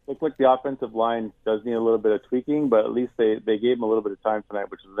 Looked like the offensive line does need a little bit of tweaking, but at least they gave him a little bit of time tonight,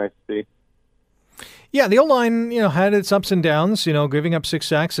 which was nice to see. Yeah, the O-line, had its ups and downs. Giving up 6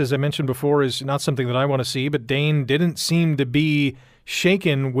 sacks, as I mentioned before, is not something that I want to see, but Dane didn't seem to be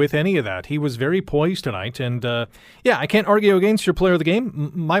shaken with any of that. He was very poised tonight. And, I can't argue against your player of the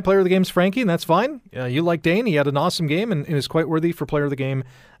game. My player of the game is Frankie, and that's fine. You like Dane. He had an awesome game and is quite worthy for player of the game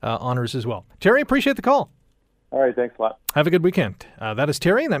honors as well. Terry, appreciate the call. All right, thanks a lot. Have a good weekend. That is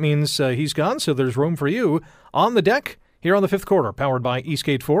Terry, and that means he's gone, so there's room for you on the deck here on the fifth quarter, powered by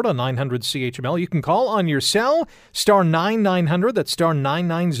Eastgate Ford on 900 CHML. You can call on your cell, star 9900, that's star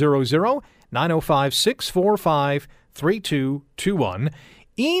 9900, 905-645-3221.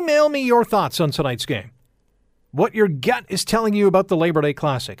 Email me your thoughts on tonight's game. What your gut is telling you about the Labor Day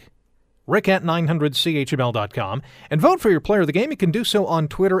Classic. Rick at 900CHML.com. And vote for your player of the game. You can do so on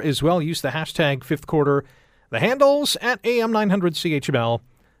Twitter as well. Use the hashtag fifth quarter. The handles at AM900CHML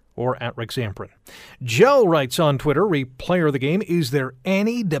or at Rick Zamprin. Joe writes on Twitter, player of the game, is there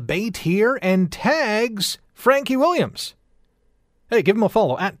any debate here? And tags Frankie Williams. Hey, give him a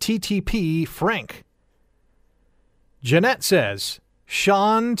follow at TTP Frank. Jeanette says,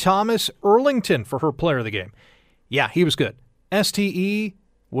 Sean Thomas Erlington for her player of the game. Yeah, he was good. STE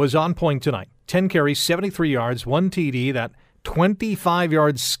was on point tonight. 10 carries, 73 yards, 1 TD, that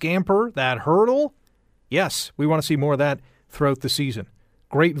 25-yard scamper, that hurdle. Yes, we want to see more of that throughout the season.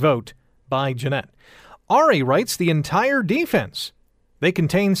 Great vote by Jeanette. Ari writes, the entire defense. They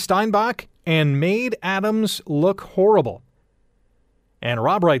contained Steinbach and made Adams look horrible. And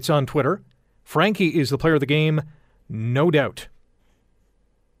Rob writes on Twitter, Frankie is the player of the game, no doubt.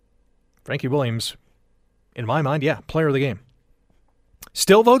 Frankie Williams, in my mind, player of the game.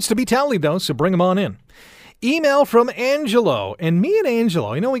 Still votes to be tallied, though, so bring them on in. Email from Angelo. And me and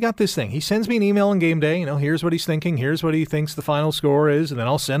Angelo, we got this thing. He sends me an email on game day. Here's what he's thinking. Here's what he thinks the final score is. And then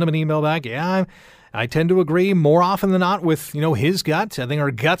I'll send him an email back. Yeah, I tend to agree more often than not with, his gut. I think our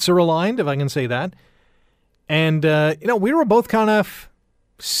guts are aligned, if I can say that. And, we were both kind of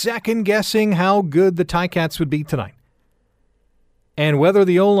second-guessing how good the Ticats would be tonight. And whether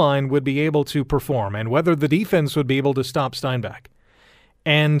the O-line would be able to perform. And whether the defense would be able to stop Steinbach.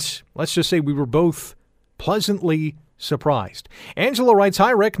 And let's just say we were both pleasantly surprised. Angela writes,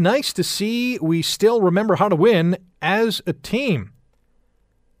 hi, Rick. Nice to see we still remember how to win as a team.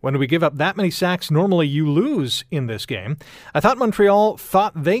 When we give up that many sacks, normally you lose in this game. I thought Montreal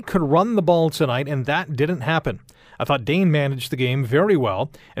thought they could run the ball tonight, and that didn't happen. I thought Dane managed the game very well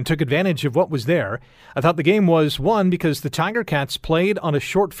and took advantage of what was there. I thought the game was won because the Tiger Cats played on a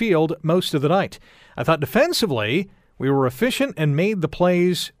short field most of the night. I thought defensively, we were efficient and made the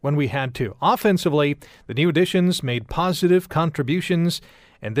plays when we had to. Offensively, the new additions made positive contributions,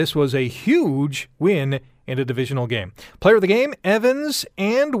 and this was a huge win in a divisional game. Player of the game, Evans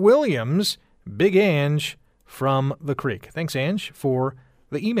and Williams. Big Ange from the Creek. Thanks, Ange, for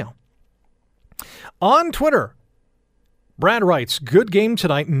the email. On Twitter, Brad writes, good game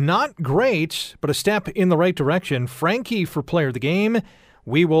tonight. Not great, but a step in the right direction. Frankie for player of the game.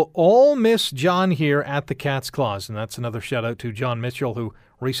 We will all miss John here at the Cat's Claws. And that's another shout out to John Mitchell, who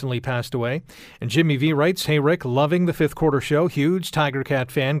recently passed away. And Jimmy V writes, hey, Rick, loving the fifth quarter show. Huge Tiger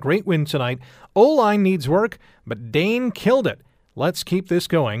Cat fan. Great win tonight. O-line needs work, but Dane killed it. Let's keep this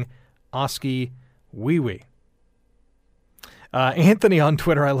going. Oski wee wee. Anthony on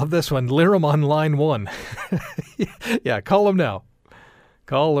Twitter, I love this one. Liram on line 1. Yeah, call him now.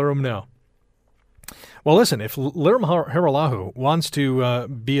 Call Liram now. Well, listen, if Liram Haralahu wants to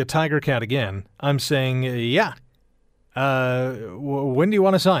be a Tiger Cat again, I'm saying, when do you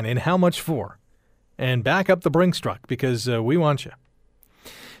want to sign and how much for? And back up the Brinks truck because we want you.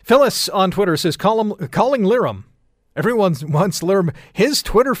 Phyllis on Twitter says, calling Liram. Everyone wants Liram. His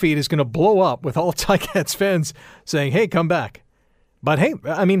Twitter feed is going to blow up with all Ticats fans saying, hey, come back. But hey,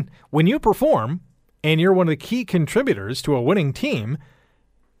 I mean, when you perform and you're one of the key contributors to a winning team,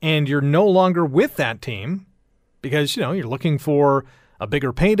 and you're no longer with that team because, you're looking for a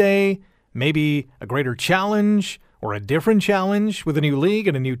bigger payday, maybe a greater challenge or a different challenge with a new league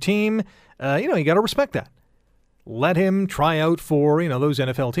and a new team, you got to respect that. Let him try out for, those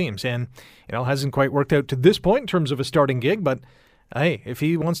NFL teams. And, hasn't quite worked out to this point in terms of a starting gig, but hey, if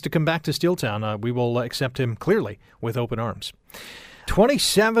he wants to come back to Steeltown, we will accept him clearly with open arms.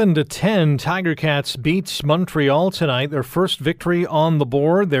 27-10, Tiger Cats beats Montreal tonight. Their first victory on the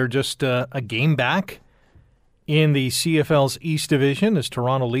board. They're just a game back in the CFL's East Division as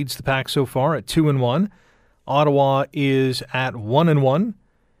Toronto leads the pack so far at 2-1. Ottawa is at 1-1.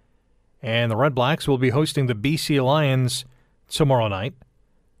 And the Red Blacks will be hosting the BC Lions tomorrow night.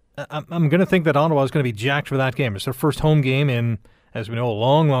 I'm going to think that Ottawa is going to be jacked for that game. It's their first home game in, as we know, a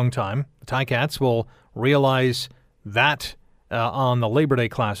long, long time. The Ticats will realize that on the Labor Day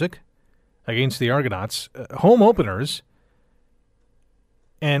Classic against the Argonauts. Home openers,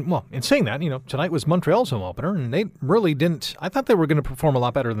 And, well, in saying that, tonight was Montreal's home opener, and they really didn't. I thought they were going to perform a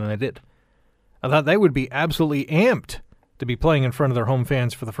lot better than they did. I thought they would be absolutely amped to be playing in front of their home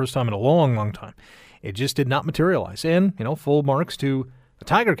fans for the first time in a long, long time. It just did not materialize. And, full marks to the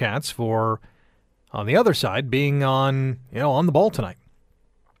Tiger Cats for, on the other side, being on the ball tonight.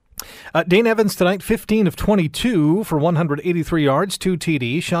 Dane Evans tonight, 15 of 22 for 183 yards, 2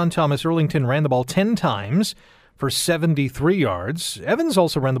 TDs. Sean Thomas Erlington ran the ball 10 times for 73 yards. Evans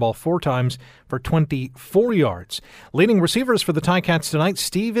also ran the ball 4 times for 24 yards. Leading receivers for the Ticats tonight,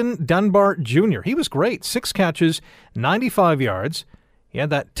 Stephen Dunbar Jr. He was great. 6 catches, 95 yards. He had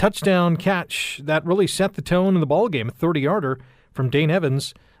that touchdown catch that really set the tone in the ballgame, a 30-yarder from Dane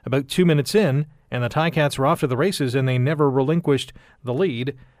Evans about 2 minutes in, and the Ticats were off to the races, and they never relinquished the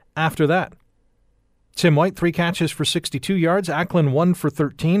lead after that. Tim White, 3 catches for 62 yards. Ackland, 1 for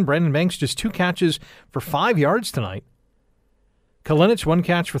 13. Brandon Banks, just 2 catches for 5 yards tonight. Kalinich, 1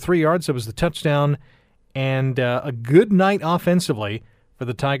 catch for 3 yards. That was the touchdown. And a good night offensively for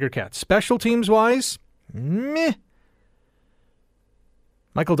the Tiger Cats. Special teams-wise, meh.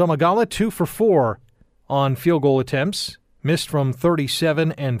 Michael Domagala, 2 for 4 on field goal attempts. Missed from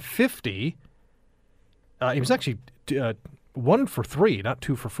 37 and 50. He was actually 1 for 3, not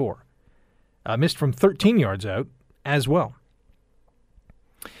 2 for 4. Missed from 13 yards out as well.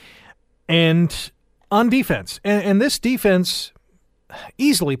 And on defense, and this defense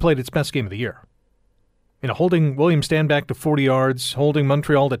easily played its best game of the year. Holding William Stanback to 40 yards, holding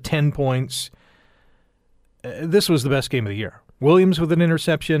Montreal to 10 points. This was the best game of the year. Williams with an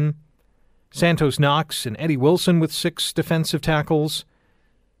interception, Santos Knox and Eddie Wilson with 6 defensive tackles,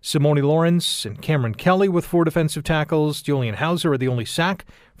 Simone Lawrence and Cameron Kelly with 4 defensive tackles. Julian Hauser had the only sack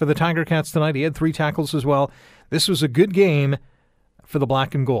for the Tiger Cats tonight. He had 3 tackles as well. This was a good game for the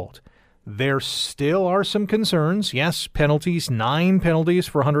black and gold. There still are some concerns. Yes, penalties, 9 penalties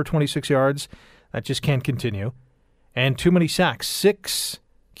for 126 yards. That just can't continue. And too many sacks. 6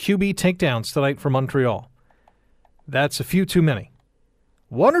 QB takedowns tonight for Montreal. That's a few too many.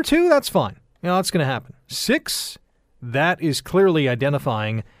 1 or 2, that's fine. That's going to happen. 6, that is clearly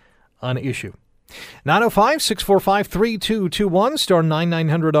identifying an issue. 905-645-3221, star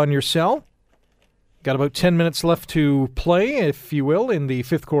 9900 on your cell. Got about 10 minutes left to play, if you will, in the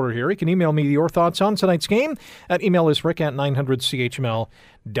 5th quarter here. You can email me your thoughts on tonight's game. At email is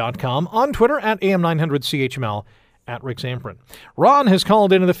rick@900chml.com. On Twitter, at AM900chml, at Rick Zamprin. Ron has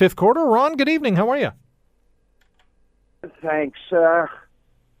called into the 5th quarter. Ron, good evening. How are you? Thanks.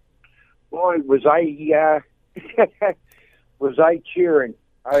 Boy, was I cheering.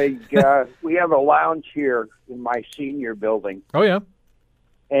 We have a lounge here in my senior building. Oh, yeah.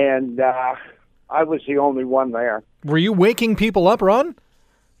 And I was the only one there. Were you waking people up, Ron?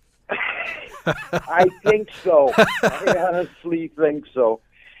 I think so. I honestly think so.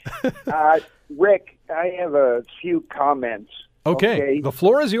 Rick, I have a few comments. Okay. The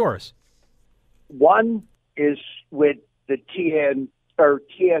floor is yours. One is with the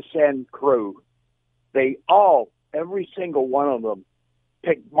TSN crew. They all, every single one of them,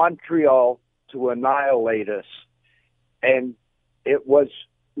 picked Montreal to annihilate us. And it was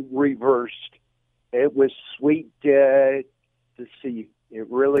reversed. It was sweet to see. It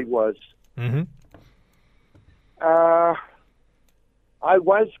really was. Mm-hmm. I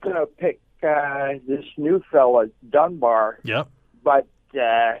was going to pick this new fella, Dunbar. Yep. But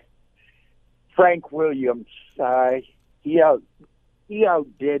Frank Williams, he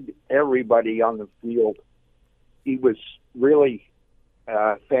outdid everybody on the field. He was really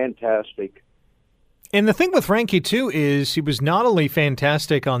fantastic. And the thing with Frankie, too, is he was not only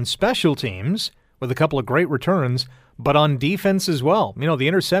fantastic on special teams with a couple of great returns, but on defense as well. The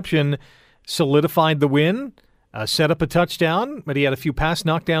interception solidified the win, set up a touchdown, but he had a few pass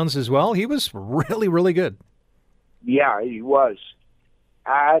knockdowns as well. He was really, really good. Yeah, he was.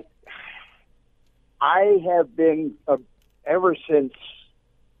 I have been, ever since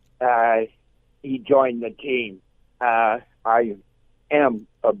he joined the team, I am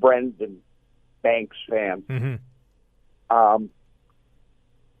a Brandon Banks fan. Mm-hmm.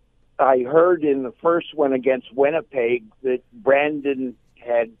 I heard in the first one against Winnipeg that Brandon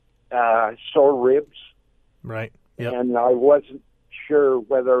had sore ribs. Right. Yep. And I wasn't sure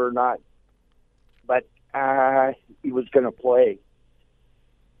whether or not, but he was going to play.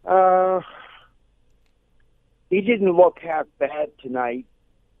 He didn't look half bad tonight.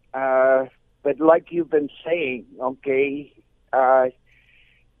 But like you've been saying, okay,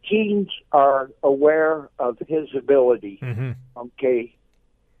 teams are aware of his ability, mm-hmm. okay,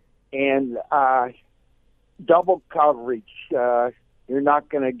 and double coverage, you're not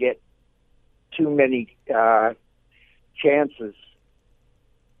going to get too many chances.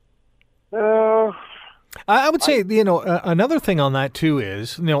 I would say, another thing on that, too,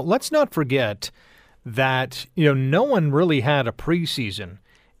 is, let's not forget that, no one really had a preseason.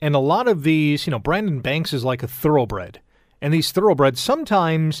 And a lot of these, Brandon Banks is like a thoroughbred. And these thoroughbreds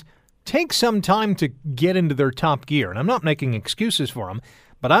sometimes take some time to get into their top gear. And I'm not making excuses for him,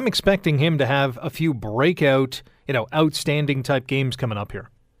 but I'm expecting him to have a few breakout, outstanding type games coming up here.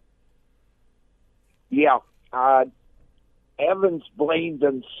 Yeah. Evans blamed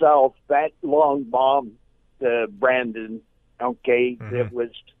himself. That long bomb to Brandon, okay, it was,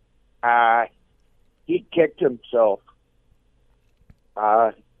 he kicked himself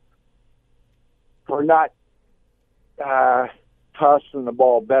for not tossing the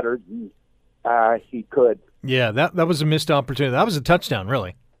ball better than he could. Yeah, that was a missed opportunity. That was a touchdown,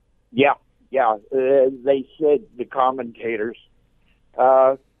 really. Yeah. They said, the commentators.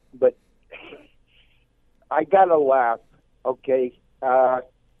 But I got to laugh, okay,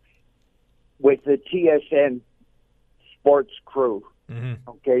 with the TSN sports crew. Mm-hmm.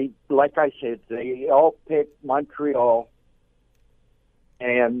 Okay, like I said, they all picked Montreal,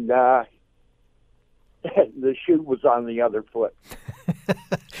 and the shoe was on the other foot.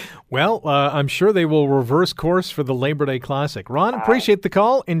 Well, I'm sure they will reverse course for the Labor Day Classic. Ron, appreciate the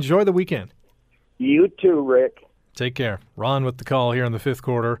call. Enjoy the weekend. You too, Rick. Take care. Ron with the call here in the fifth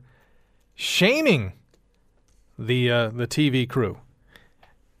quarter. Shaming the TV crew.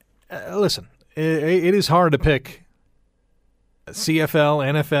 Listen, it is hard to pick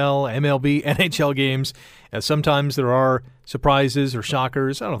CFL, NFL, MLB, NHL games. Sometimes there are surprises or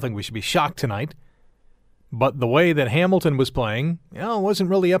shockers. I don't think we should be shocked tonight. But the way that Hamilton was playing, wasn't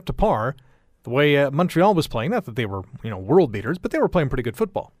really up to par. The way Montreal was playing, not that they were, world beaters, but they were playing pretty good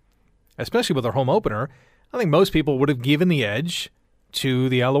football. Especially with their home opener, I think most people would have given the edge to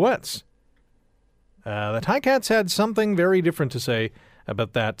the Alouettes. The Ticats had something very different to say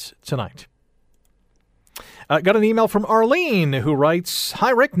about that tonight. Got an email from Arlene who writes, "Hi,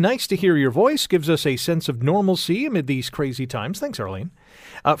 Rick. Nice to hear your voice. Gives us a sense of normalcy amid these crazy times." Thanks, Arlene.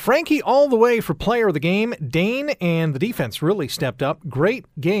 Frankie all the way for player of the game. Dane and the defense really stepped up. Great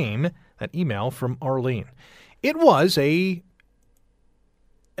game. That email from Arlene. It was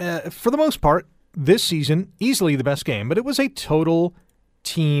for the most part, this season, easily the best game, but it was a total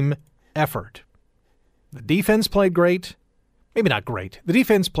team effort. The defense played great. Maybe not great. The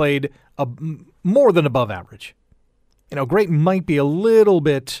defense played more than above average. Great might be a little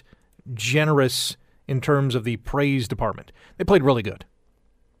bit generous in terms of the praise department. They played really good.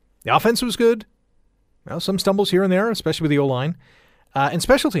 The offense was good. Some stumbles here and there, especially with the O-line. And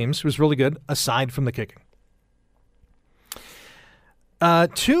special teams was really good, aside from the kicking.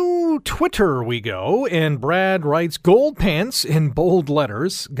 To Twitter we go, and Brad writes, "Gold pants" in bold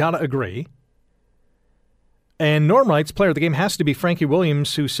letters. Gotta agree. And Norm writes, "Player of the game has to be Frankie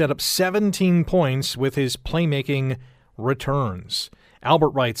Williams, who set up 17 points with his playmaking returns." Albert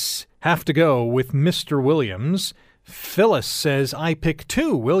writes, "Have to go with Mr. Williams." Phyllis says, "I pick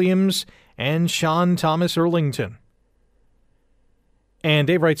 2, Williams and Sean Thomas Erlington." And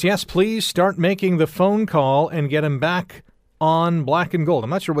Dave writes, "Yes, please start making the phone call and get him back on black and gold."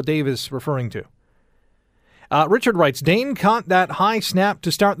 I'm not sure what Dave is referring to. Richard writes, "Dane caught that high snap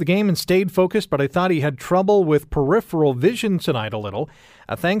to start the game and stayed focused, but I thought he had trouble with peripheral vision tonight a little.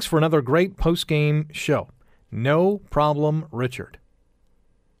 Thanks for another great post-game show." No problem, Richard.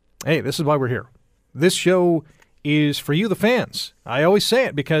 Hey, this is why we're here. This show is for you, the fans. I always say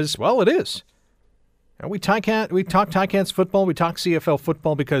it because, well, it is. We talk Ticats football, we talk CFL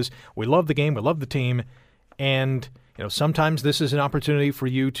football because we love the game, we love the team, and sometimes this is an opportunity for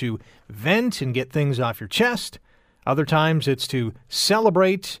you to vent and get things off your chest. Other times it's to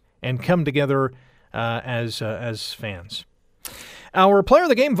celebrate and come together as fans. Our player of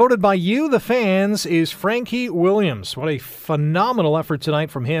the game voted by you, the fans, is Frankie Williams. What a phenomenal effort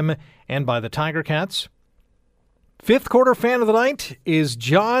tonight from him and by the Tiger Cats. Fifth quarter fan of the night is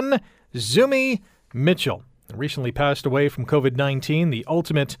John Zumi Mitchell. Recently passed away from COVID-19, the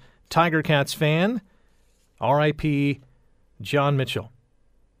ultimate Tiger Cats fan. R.I.P. John Mitchell.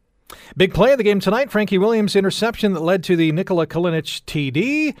 Big play of the game tonight, Frankie Williams' interception that led to the Nikola Kalinic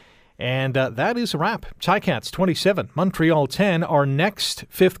TD. And that is a wrap. Ticats 27, Montreal 10. Our next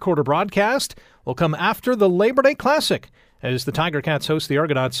fifth quarter broadcast will come after the Labor Day Classic as the Tiger Cats host the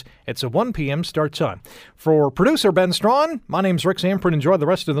Argonauts. It's a 1 p.m. start time. For producer Ben Strawn, my name's Rick Zamperin. Enjoy the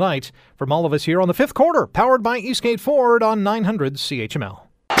rest of the night from all of us here on the fifth quarter, powered by Eastgate Ford on 900 CHML.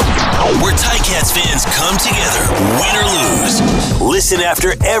 Where Ticats fans come together, win or lose. Listen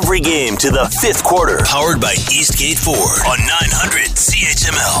after every game to the fifth quarter, powered by Eastgate Ford on 900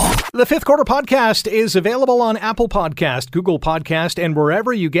 CHML. The Fifth Quarter Podcast is available on Apple Podcast, Google Podcast, and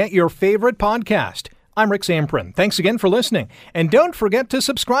wherever you get your favorite podcast. I'm Rick Zamprin. Thanks again for listening. And don't forget to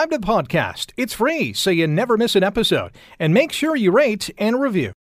subscribe to the podcast. It's free, so you never miss an episode. And make sure you rate and review.